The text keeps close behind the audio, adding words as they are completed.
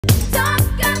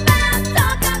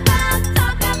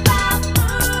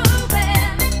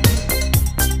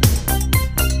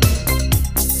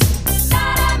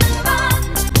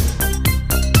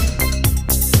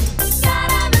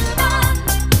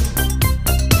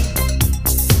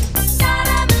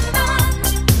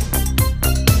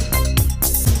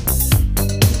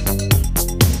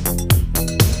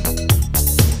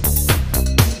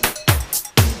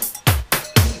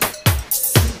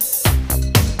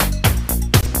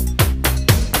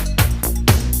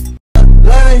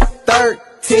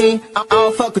13. I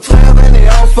don't fuck with 12 and they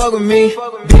don't fuck with me.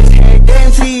 Bitch, head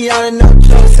guarantee, I don't know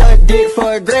drugs. Suck dick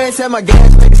for a grand, set my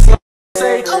gas, make it slow.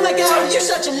 Oh my god, you're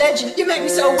such a legend. You make me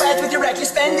so wet with your reckless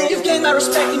spending. You've gained my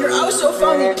respect and you're oh so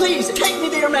phony. Please, take me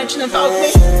to your mansion and vote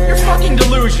me. You're fucking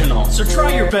delusional, so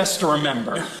try your best to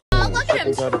remember. Oh, look at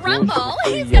him tremble.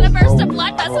 He's gonna burst a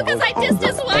blood vessel because I dissed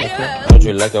his wife. Don't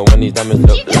you like it when these diamonds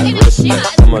look like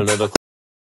wristbands? I'm a little.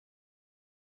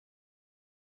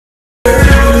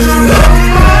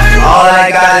 All I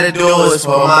gotta do is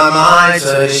put my mind to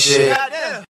this shit.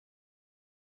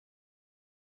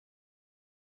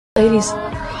 Ladies are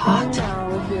hot.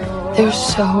 They're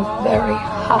so very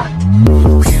hot.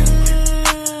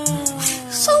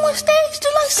 So much stage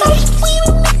till I say we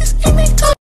niggas ain't make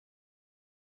time.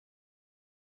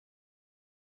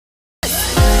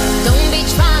 Don't be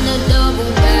trying to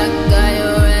double back. I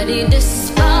already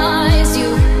despise you.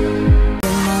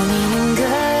 Good morning and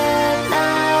good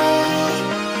night.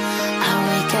 I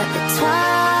wake up at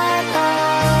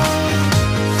twilight.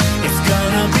 It's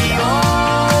gonna be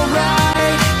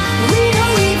alright. We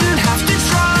don't even have to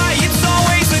try. It's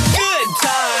always a good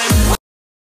time.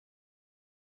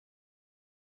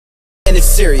 And it's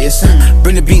serious.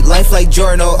 Bring the beat, life like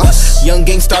Jorno. Young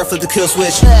gang star, flip the kill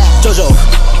switch. Jojo,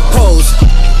 pose,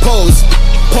 pose,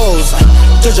 pose.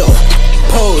 Jojo,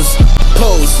 pose,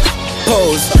 pose,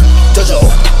 pose. Jojo,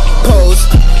 pose,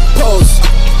 pose,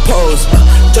 pose.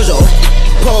 Jojo,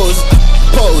 pose,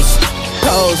 pose,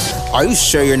 pose. Are you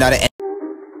sure you're not an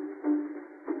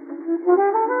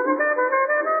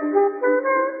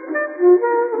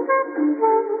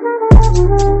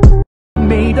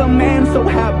Made a man so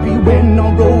happy when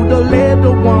I wrote the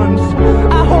letter once.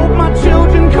 I hope my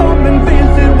children come and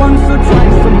visit once or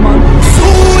twice a month.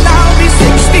 Soon I'll be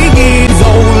 60 years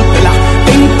old. Will I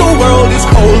think the world is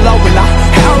cold, or will I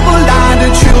have a lot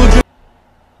of children?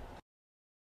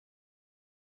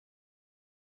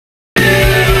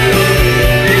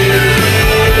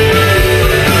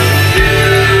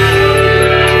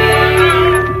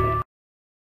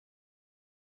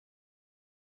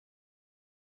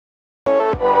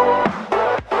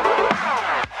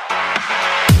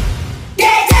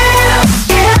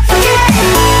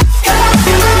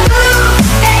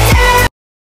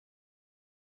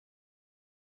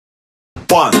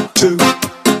 One, two,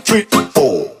 three,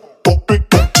 four. 4, 3,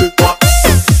 2, 1.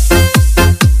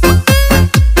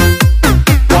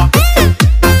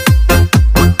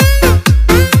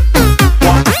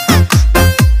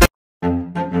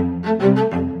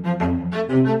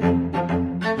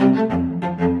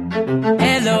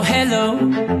 Hello, hello.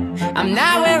 I'm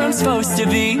not where I'm supposed to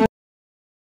be.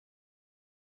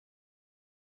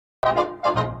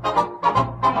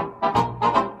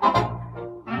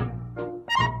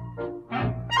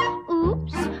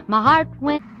 Oops, my heart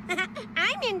went.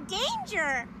 I'm in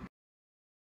danger.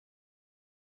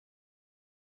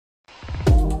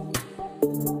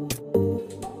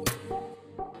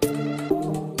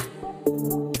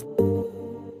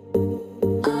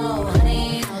 Oh,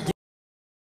 honey.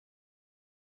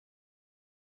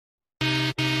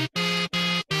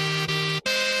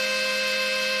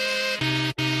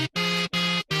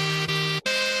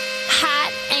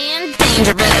 Hot and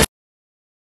dangerous.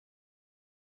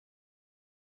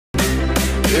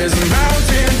 There's a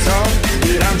mountain top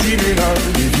that I'm dreaming of.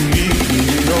 If you need me,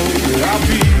 you know that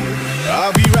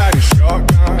I'll be riding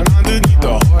shotgun underneath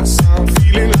the hot sun,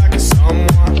 feeling like a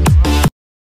someone.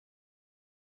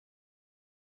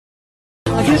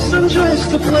 I guess I'm dressed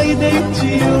to play date to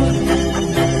you.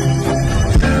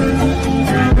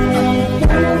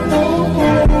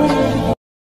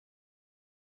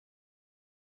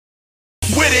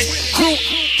 With it, group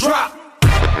drop.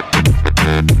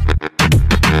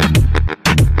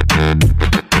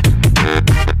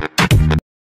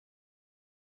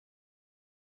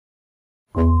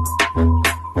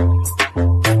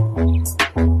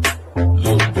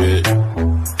 Little bit.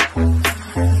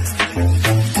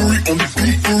 Uri on the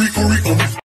beat, Uri on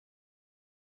the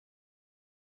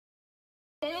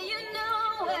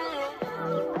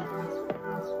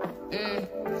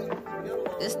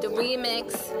This the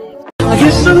remix. I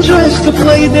guess I'm dressed to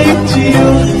play date to you.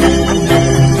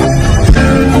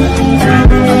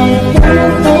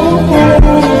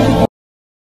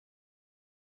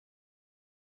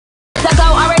 That's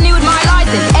how I renewed my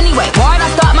license. Anyway, why'd I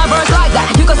start my verse like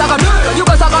that? You can suck on, you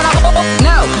can suck on.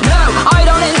 No, no, I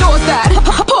don't endorse that.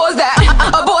 Pause that,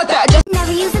 abort that. Just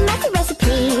Never use a messy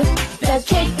recipe. The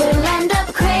cake will end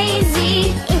up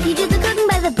crazy. If you do the cooking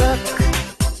by the book,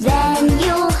 then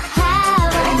you'll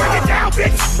have a break it down,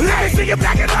 bitch. Let me see you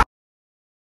back it up.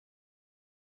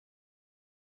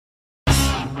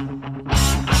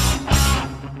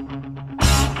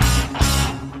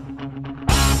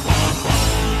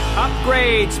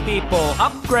 Upgrades, people!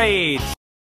 Upgrades!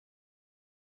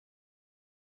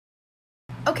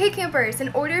 Okay, campers, in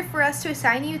order for us to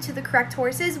assign you to the correct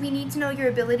horses, we need to know your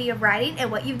ability of riding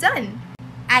and what you've done.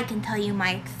 I can tell you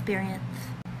my experience.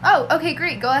 Oh, okay,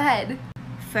 great, go ahead.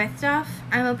 First off,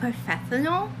 I'm a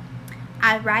professional.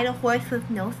 I ride a horse with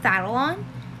no saddle on,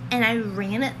 and I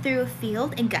ran it through a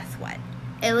field, and guess what?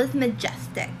 It was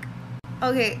majestic.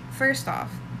 Okay, first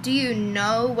off, do you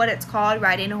know what it's called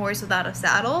riding a horse without a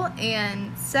saddle?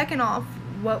 And second off,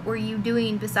 what were you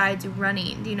doing besides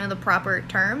running? Do you know the proper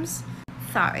terms?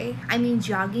 Sorry, I mean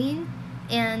jogging,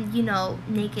 and you know,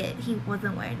 naked. He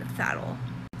wasn't wearing a saddle.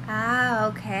 Ah,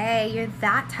 okay, you're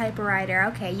that type of rider.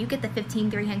 Okay, you get the 15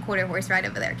 3-hand quarter horse ride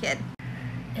over there, kid.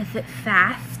 Is it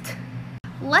fast?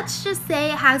 Let's just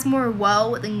say it has more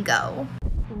whoa than go.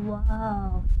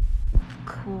 Whoa.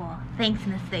 Cool. Thanks,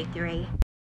 Miss Victory.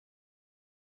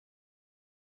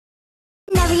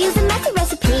 Never use a messy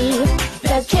recipe.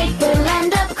 The cake will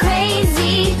end up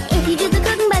crazy. If you do the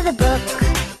cooking by the book,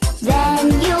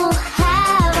 then you'll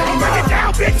have a... Break it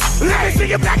down, bitch! Let me see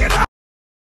you back it up!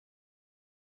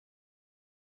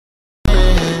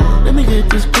 Let me get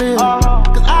this clear.